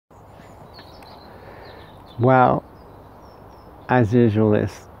Well, as usual,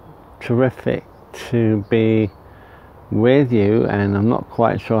 it's terrific to be with you, and I'm not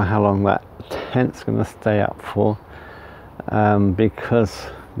quite sure how long that tent's going to stay up for, because,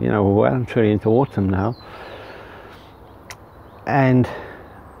 you know, we're well and truly into autumn now. And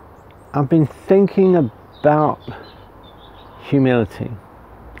I've been thinking about humility,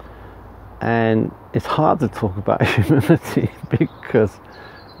 and it's hard to talk about humility because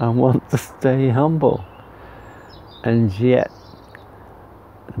I want to stay humble, and yet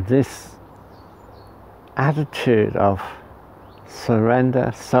this attitude of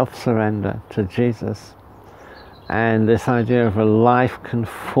surrender, self-surrender to Jesus, and this idea of a life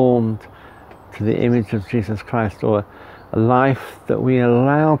conformed to the image of Jesus Christ, or a life that we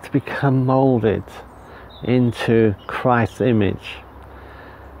allow to become molded into Christ's image,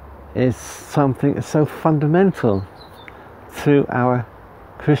 is something so fundamental to our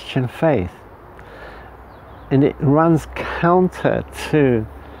Christian faith. And it runs counter to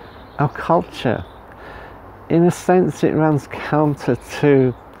our culture. In a sense, it runs counter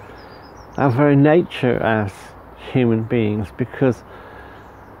to our very nature as human beings, because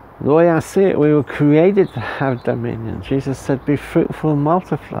the way I see it, we were created to have dominion. Jesus said, be fruitful and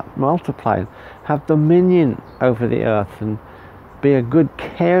multiply, have dominion over the earth, and be a good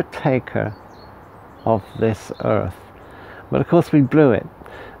caretaker of this earth. But of course we blew it,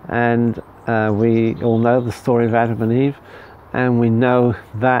 and we all know the story of Adam and Eve, and we know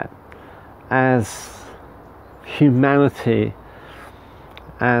that as humanity,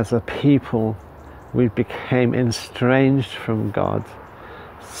 as a people, we became estranged from God,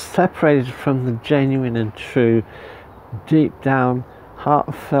 separated from the genuine and true, deep down,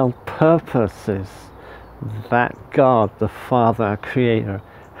 heartfelt purposes that God, the Father, our Creator,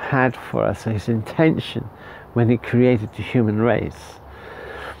 had for us, his intention when he created the human race.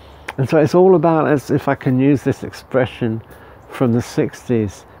 And so it's all about, as if I can use this expression from the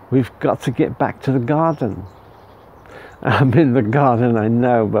 60s, we've got to get back to the garden. I'm in the garden, I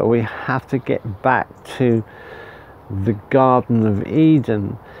know, but we have to get back to the Garden of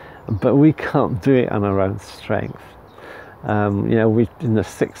Eden, but we can't do it on our own strength. You know, in the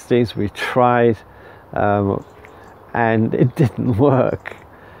 60s we tried, and it didn't work.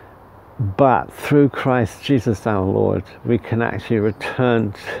 But through Christ Jesus our Lord, we can actually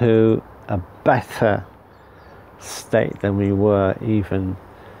return to a better state than we were even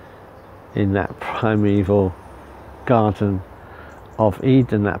in that primeval Garden of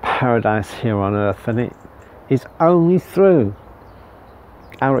Eden, that paradise here on earth. And it is only through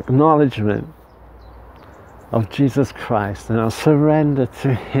our acknowledgement of Jesus Christ and our surrender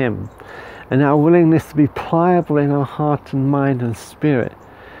to him, and our willingness to be pliable in our heart and mind and spirit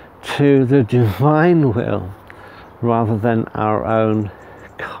to the divine will, rather than our own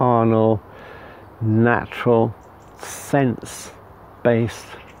carnal, natural, sense-based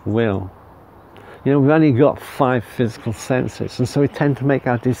will. You know, we've only got 5 physical senses, and so we tend to make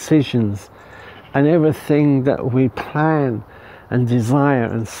our decisions, and everything that we plan and desire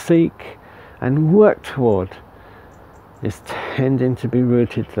and seek and work toward is tending to be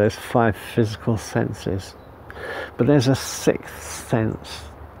rooted to those 5 physical senses. But there's a 6th sense,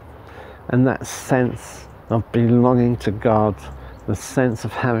 and that sense of belonging to God, the sense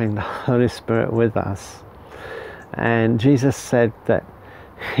of having the Holy Spirit with us. And Jesus said that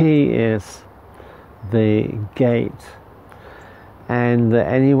he is the gate, and that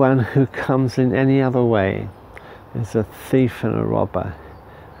anyone who comes in any other way is a thief and a robber,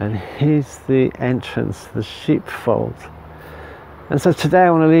 and he's the entrance to the sheepfold. And so today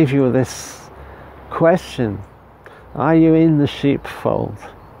I want to leave you with this question: are you in the sheepfold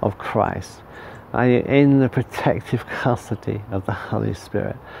of Christ? Are you in the protective custody of the Holy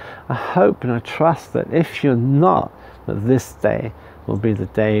Spirit? I hope and I trust that if you're not, that this day will be the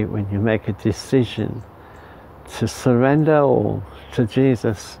day when you make a decision to surrender all to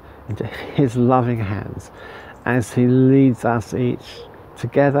Jesus, into his loving hands, as he leads us each,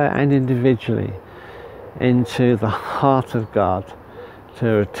 together and individually, into the heart of God, to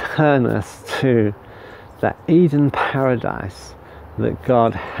return us to that Eden paradise that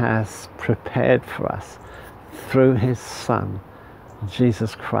God has prepared for us through his Son,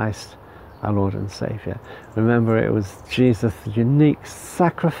 Jesus Christ, our Lord and Saviour. Remember, it was Jesus' unique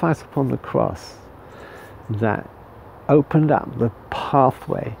sacrifice upon the cross that opened up the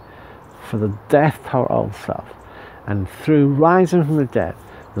pathway for the death to our old self, and through rising from the dead,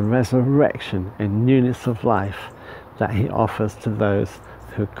 the resurrection and newness of life that he offers to those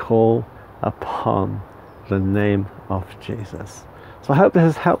who call upon the name of Jesus. So I hope this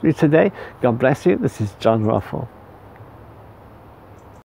has helped you today. God bless you. This is John Ruffle.